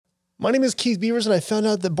My name is Keith Beavers, and I found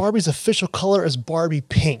out that Barbie's official color is Barbie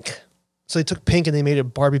pink. So they took pink and they made it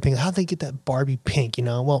Barbie pink. How'd they get that Barbie pink, you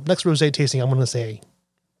know? Well, next rosé tasting, I'm going to say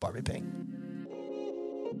Barbie pink.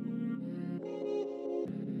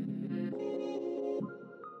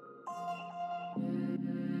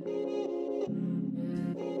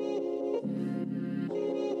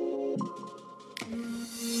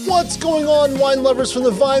 What's going on, wine lovers from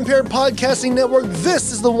the Vine Pair Podcasting Network?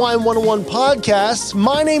 This is the Wine 101 Podcast.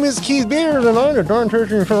 My name is Keith Beavers, and I'm the darn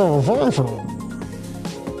tasting show.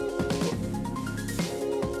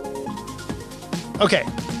 Okay,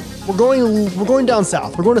 we're going down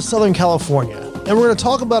south. We're going to Southern California, and we're going to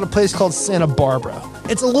talk about a place called Santa Barbara.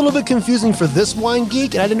 It's a little bit confusing for this wine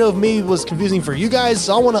geek, and I didn't know if maybe it was confusing for you guys,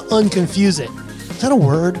 so I want to unconfuse it. Is that a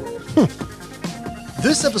word?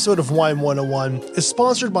 This episode of Wine 101 is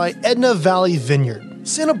sponsored by Edna Valley Vineyard.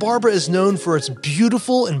 Santa Barbara is known for its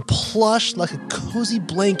beautiful and plush, like a cozy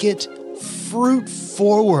blanket,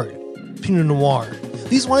 fruit-forward Pinot Noir.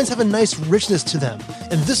 These wines have a nice richness to them,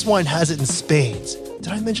 and this wine has it in spades. Did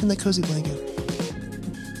I mention that cozy blanket?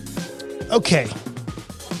 Okay,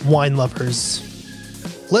 wine lovers,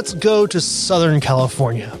 let's go to Southern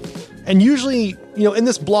California. And usually, in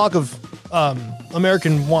this blog of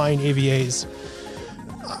American wine AVAs,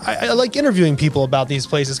 I like interviewing people about these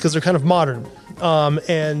places because they're kind of modern.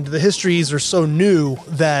 And the histories are so new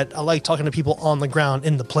that I like talking to people on the ground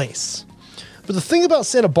in the place. But the thing about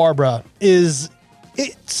Santa Barbara is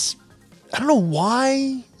I don't know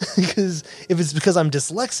why, because if it's because I'm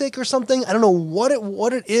dyslexic or something, I don't know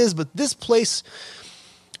what it is, but this place,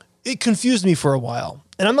 it confused me for a while.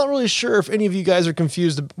 And I'm not really sure if any of you guys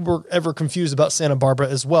were ever confused about Santa Barbara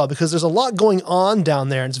as well, because there's a lot going on down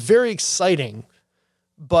there and it's very exciting.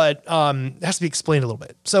 But it has to be explained a little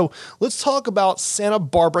bit. So let's talk about Santa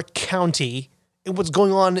Barbara County and what's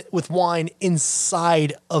going on with wine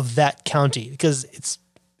inside of that county, because it's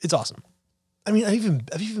awesome. I mean, I've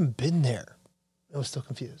even been there. I was still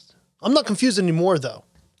confused. I'm not confused anymore, though,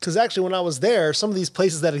 because actually when I was there, some of these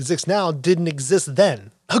places that exist now didn't exist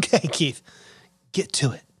then. Okay, Keith, get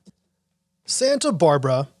to it. Santa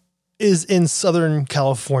Barbara is in Southern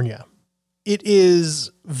California. It is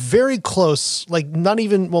very close, like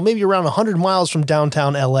maybe around 100 miles from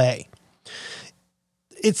downtown LA.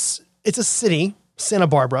 It's a city, Santa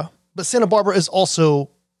Barbara, but Santa Barbara is also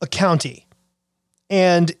a county.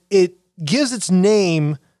 And it gives its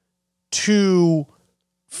name to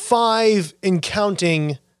 5 and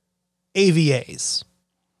counting AVAs.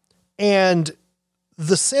 And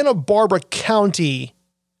the Santa Barbara County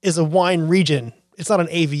is a wine region. It's not an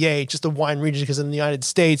AVA, just a wine region, because in the United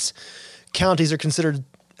States, counties are considered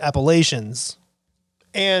appellations.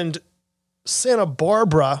 And Santa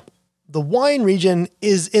Barbara, the wine region,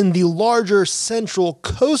 is in the larger Central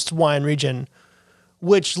Coast wine region,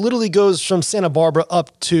 which literally goes from Santa Barbara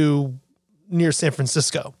up to near San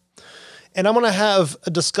Francisco. And I'm going to have a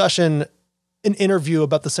discussion, an interview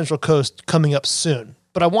about the Central Coast coming up soon.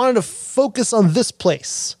 But I wanted to focus on this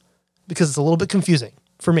place because it's a little bit confusing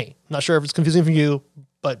for me. I'm not sure if it's confusing for you,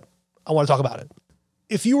 but I want to talk about it.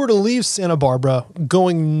 If you were to leave Santa Barbara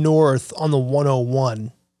going north on the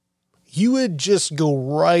 101, you would just go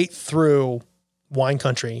right through wine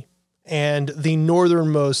country, and the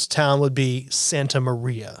northernmost town would be Santa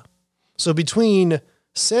Maria. So between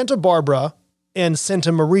Santa Barbara and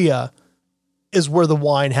Santa Maria is where the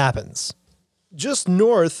wine happens. Just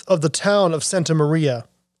north of the town of Santa Maria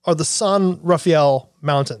are the San Rafael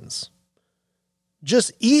Mountains.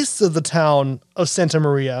 Just east of the town of Santa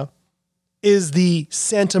Maria is the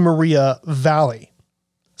Santa Maria Valley.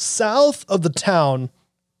 South of the town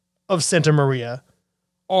of Santa Maria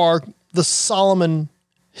are the Solomon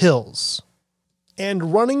Hills.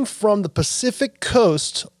 And running from the Pacific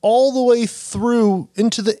coast all the way through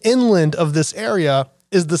into the inland of this area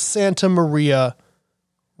is the Santa Maria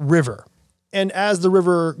River. And as the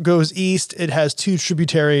river goes east, it has 2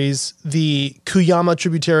 tributaries, the Cuyama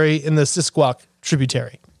tributary and the Sisquoc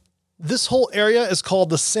tributary. This whole area is called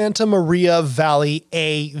the Santa Maria Valley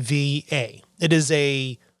AVA. It is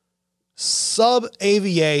a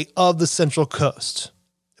sub-AVA of the Central Coast,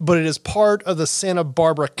 but it is part of the Santa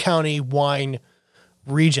Barbara County wine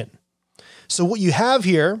region. So what you have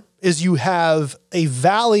here is you have a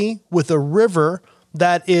valley with a river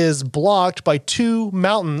that is blocked by 2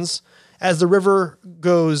 mountains as the river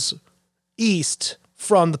goes east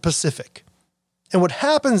from the Pacific. And what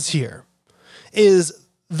happens here is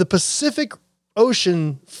the Pacific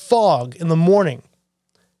Ocean fog in the morning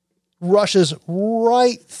rushes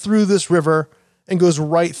right through this river and goes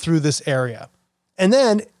right through this area. And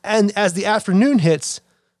as the afternoon hits,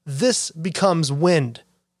 this becomes wind.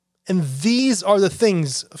 And these are the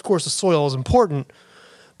things, of course, the soil is important,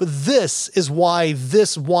 but this is why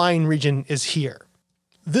this wine region is here.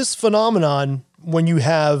 This phenomenon, when you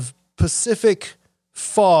have Pacific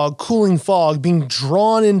fog, cooling fog being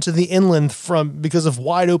drawn into the inland because of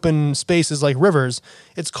wide open spaces like rivers,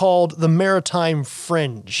 it's called the maritime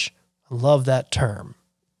fringe. I love that term.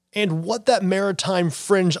 And what that maritime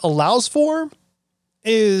fringe allows for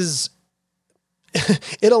is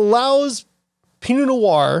it allows Pinot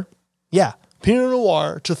Noir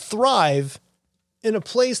to thrive in a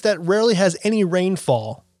place that rarely has any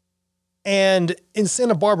rainfall. And in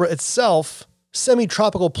Santa Barbara itself,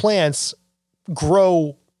 semi-tropical plants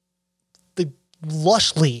grow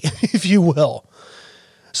lushly, if you will.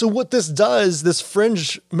 So what this does, this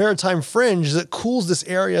maritime fringe, is it cools this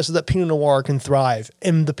area so that Pinot Noir can thrive.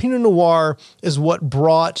 And the Pinot Noir is what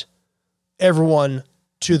brought everyone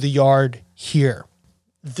to the yard here.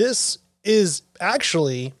 This is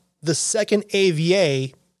actually the second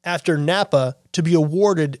AVA after Napa to be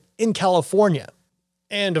awarded in California.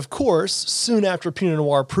 And of course, soon after Pinot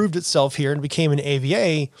Noir proved itself here and became an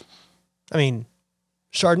AVA,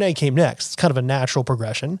 Chardonnay came next. It's kind of a natural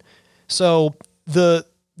progression. So the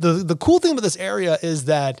cool thing about this area is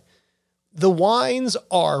that the wines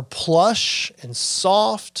are plush and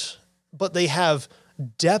soft, but they have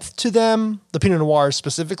depth to them, the Pinot Noirs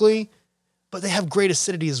specifically, but they have great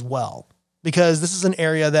acidity as well. Because this is an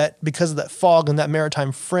area that, because of that fog and that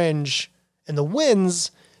maritime fringe and the winds,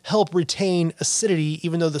 help retain acidity,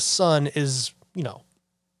 even though the sun is,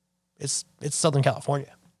 it's Southern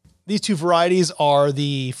California. These two varieties are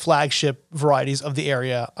the flagship varieties of the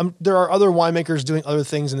area. There are other winemakers doing other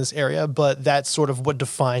things in this area, but that's sort of what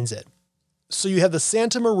defines it. So you have the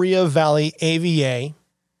Santa Maria Valley AVA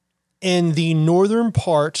in the northern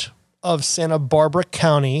part of Santa Barbara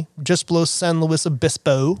County, just below San Luis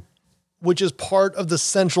Obispo, which is part of the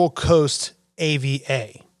Central Coast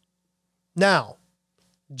AVA. Now,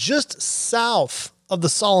 just south of the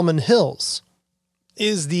Solomon Hills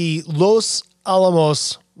is the Los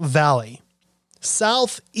Alamos Valley.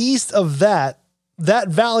 Southeast of that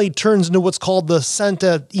valley turns into what's called the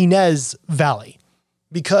Santa Ynez Valley,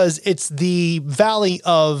 because it's the valley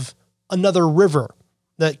of another river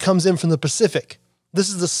that comes in from the Pacific. This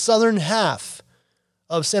is the southern half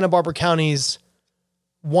of Santa Barbara County's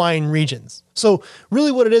wine regions. So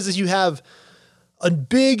really what it is you have a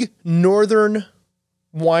big northern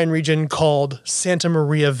wine region called Santa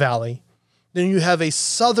Maria Valley. Then you have a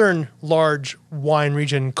southern large wine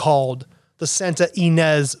region called the Santa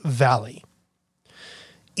Ynez Valley.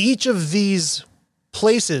 Each of these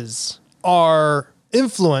places are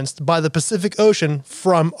influenced by the Pacific Ocean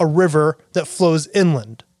from a river that flows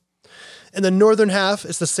inland. In the northern half,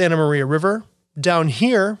 it's the Santa Maria River. Down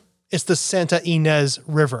here, it's the Santa Ynez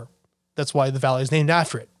River. That's why the valley is named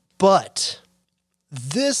after it. But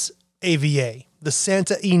this AVA, the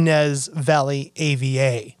Santa Ynez Valley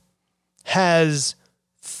AVA, has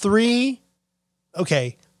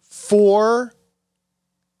four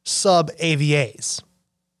sub-AVAs.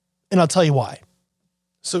 And I'll tell you why.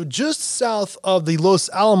 So just south of the Los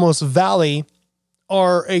Alamos Valley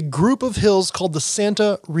are a group of hills called the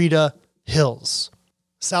Santa Rita Hills.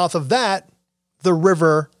 South of that, the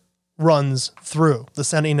river runs through, the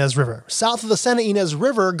Santa Ynez River. South of the Santa Ynez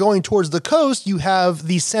River, going towards the coast, you have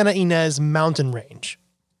the Santa Ynez Mountain Range.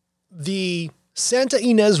 The Santa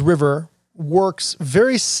Ynez River works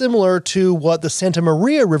very similar to what the Santa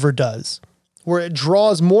Maria River does, where it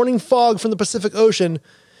draws morning fog from the Pacific Ocean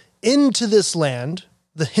into this land,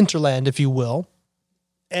 the hinterland, if you will,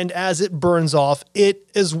 and as it burns off, it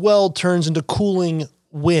as well turns into cooling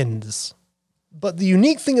winds. But the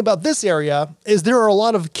unique thing about this area is there are a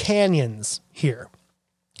lot of canyons here.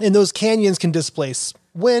 And those canyons can displace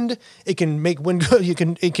wind. It can make wind go.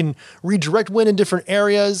 It can redirect wind in different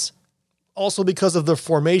areas. Also, because of the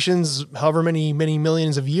formations, however many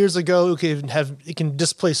millions of years ago, it can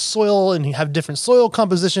displace soil and have different soil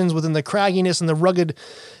compositions within the cragginess and the rugged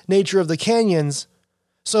nature of the canyons.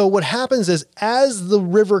 So what happens is, as the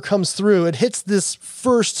river comes through, it hits this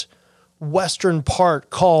first western part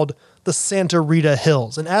called the Santa Rita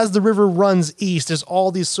Hills. And as the river runs east, there's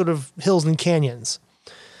all these sort of hills and canyons.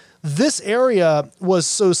 This area was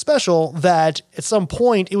so special that at some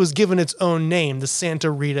point it was given its own name, the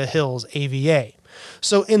Santa Rita Hills AVA.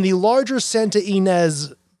 So in the larger Santa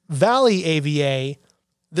Ynez Valley AVA,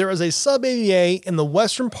 there is a sub-AVA in the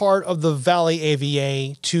western part of the Valley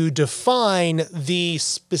AVA to define the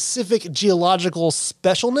specific geological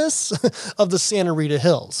specialness of the Santa Rita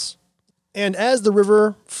Hills. And as the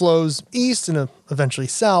river flows east and eventually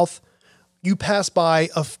south, you pass by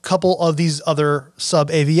a couple of these other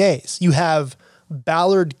sub-AVAs. You have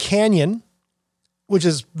Ballard Canyon, which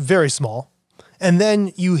is very small. And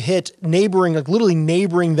then you hit neighboring, like literally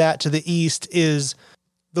neighboring that to the east is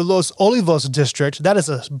the Los Olivos district. That is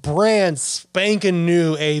a brand spanking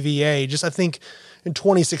new AVA. Just, I think in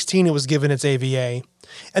 2016, it was given its AVA.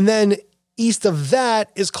 And then east of that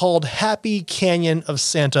is called Happy Canyon of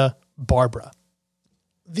Santa Barbara.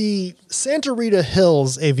 The Santa Rita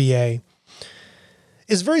Hills AVA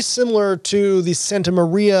is very similar to the Santa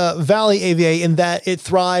Maria Valley AVA in that it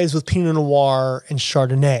thrives with Pinot Noir and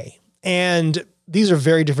Chardonnay. And these are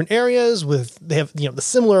very different areas they have, the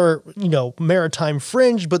similar, maritime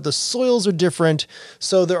fringe, but the soils are different.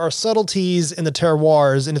 So there are subtleties in the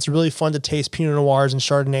terroirs, and it's really fun to taste Pinot Noirs and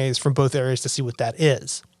Chardonnays from both areas to see what that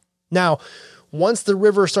is. Now, once the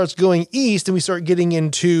river starts going east and we start getting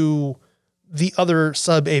into the other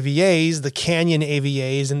sub-AVAs, the Canyon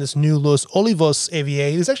AVAs, and this new Los Olivos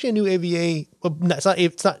AVA, there's actually a new AVA. Well,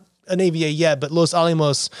 it's not an AVA yet, but Los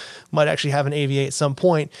Alamos might actually have an AVA at some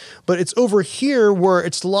point. But it's over here where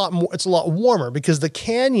it's a lot warmer because the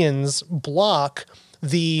canyons block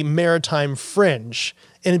the maritime fringe.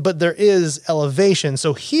 But there is elevation.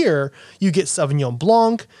 So here you get Sauvignon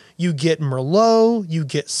Blanc, you get Merlot, you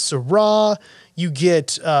get Syrah, you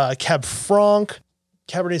get Cab Franc,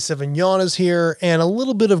 Cabernet Sauvignon is here, and a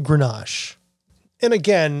little bit of Grenache. And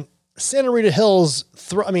again, Santa Rita Hills,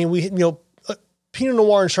 Pinot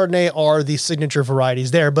Noir and Chardonnay are the signature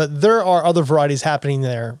varieties there, but there are other varieties happening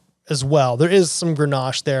there as well. There is some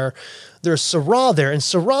Grenache there. There's Syrah there, and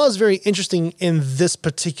Syrah is very interesting in this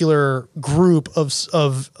particular group of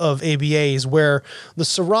AVAs, where the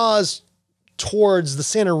Syrahs towards the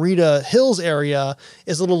Santa Rita Hills area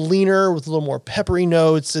is a little leaner with a little more peppery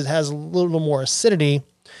notes. It has a little more acidity.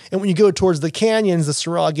 And when you go towards the canyons, the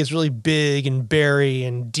Syrah gets really big and berry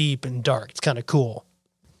and deep and dark. It's kind of cool.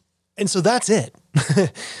 And so that's it.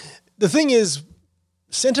 The thing is,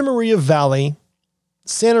 Santa Maria Valley,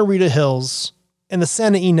 Santa Rita Hills, and the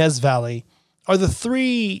Santa Ynez Valley are the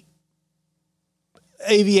three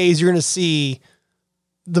AVAs you're going to see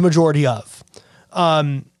the majority of.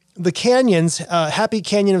 The canyons, Happy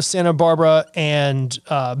Canyon of Santa Barbara and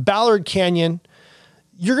Ballard Canyon,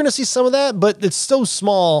 you're going to see some of that, but it's so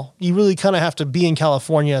small, you really kind of have to be in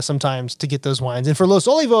California sometimes to get those wines. And for Los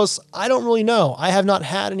Olivos, I don't really know. I have not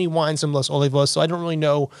had any wines from Los Olivos, so I don't really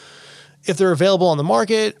know if they're available on the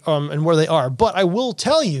market and where they are. But I will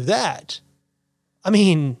tell you that,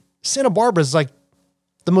 Santa Barbara is like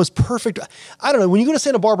the most perfect. I don't know. When you go to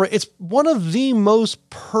Santa Barbara, it's one of the most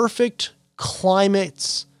perfect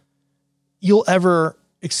climates you'll ever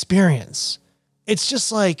experience. It's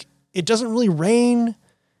just like, it doesn't really rain.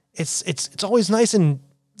 It's always nice, and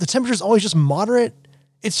the temperature is always just moderate.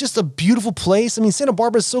 It's just a beautiful place. Santa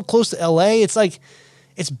Barbara is so close to LA. It's like,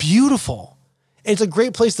 it's beautiful. And it's a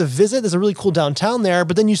great place to visit. There's a really cool downtown there,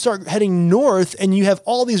 but then you start heading north and you have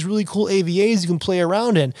all these really cool AVAs you can play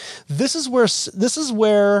around in. This is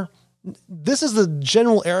the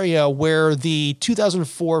general area where the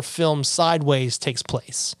 2004 film Sideways takes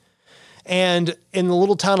place. And in the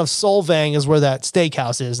little town of Solvang is where that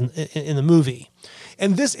steakhouse is in the movie.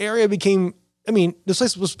 And this area became, this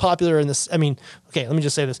place was popular in this. Okay, let me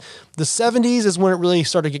just say this. The 70s is when it really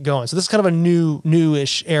started to get going. So this is kind of a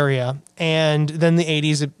newish area. And then the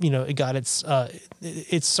 80s,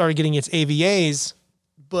 it started getting its AVAs.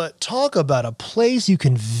 But talk about a place you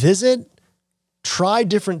can visit, try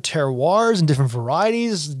different terroirs and different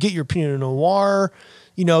varieties, get your Pinot Noir.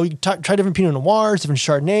 You try different Pinot Noirs, different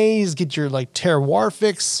Chardonnays, get your terroir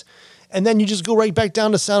fix, and then you just go right back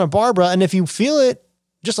down to Santa Barbara. And if you feel it,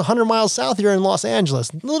 just 100 miles south, you're in Los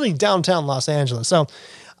Angeles, literally downtown Los Angeles. So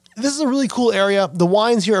this is a really cool area. The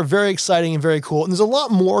wines here are very exciting and very cool. And there's a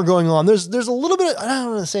lot more going on. There's a little bit of, I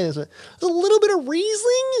don't want to say this, but there's a little bit of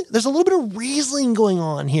Riesling. There's a little bit of Riesling going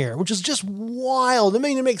on here, which is just wild. It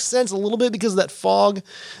makes sense a little bit because of that fog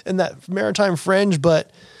and that maritime fringe,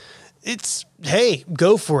 but hey,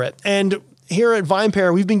 go for it. And here at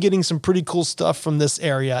VinePair, we've been getting some pretty cool stuff from this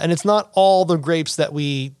area. And it's not all the grapes that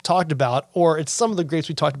we talked about, or it's some of the grapes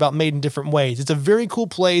we talked about made in different ways. It's a very cool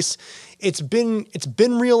place. It's been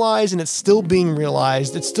realized, and it's still being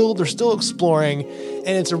realized. They're still exploring, and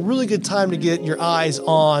it's a really good time to get your eyes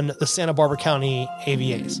on the Santa Barbara County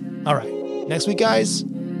AVAs. All right, next week, guys,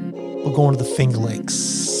 we're going to the Finger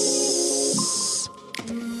Lakes.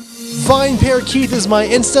 VinePair Keith is my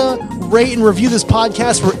Insta. Rate and review this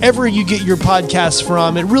podcast wherever you get your podcasts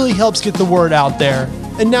from. It really helps get the word out there.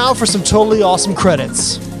 And now for some totally awesome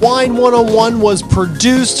credits. Wine 101 was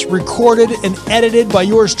produced, recorded, and edited by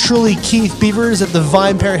yours truly, Keith Beavers, at the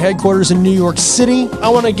VinePair headquarters in New York City. I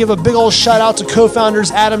want to give a big old shout out to co-founders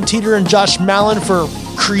Adam Teeter and Josh Mallon for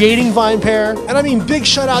creating VinePair. And I mean, big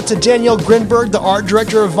shout out to Danielle Grinberg, the art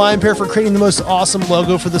director of VinePair, for creating the most awesome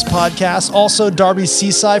logo for this podcast. Also, Darby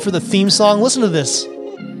Seaside for the theme song. Listen to this.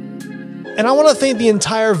 And I want to thank the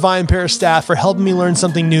entire VinePair staff for helping me learn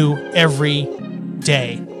something new every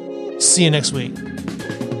day. See you next week.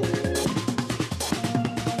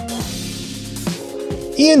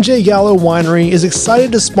 Ian J. Gallo Winery is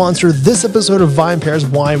excited to sponsor this episode of VinePair's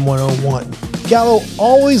Wine 101. Gallo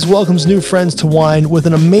always welcomes new friends to wine with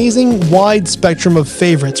an amazing wide spectrum of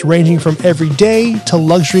favorites ranging from everyday to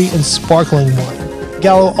luxury and sparkling wine.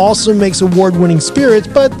 Gallo also makes award-winning spirits,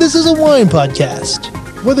 but this is a wine podcast.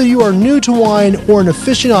 Whether you are new to wine or an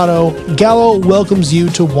aficionado, Gallo welcomes you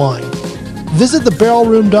to wine. Visit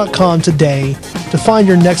thebarrelroom.com today to find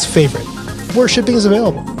your next favorite, where shipping is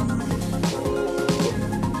available.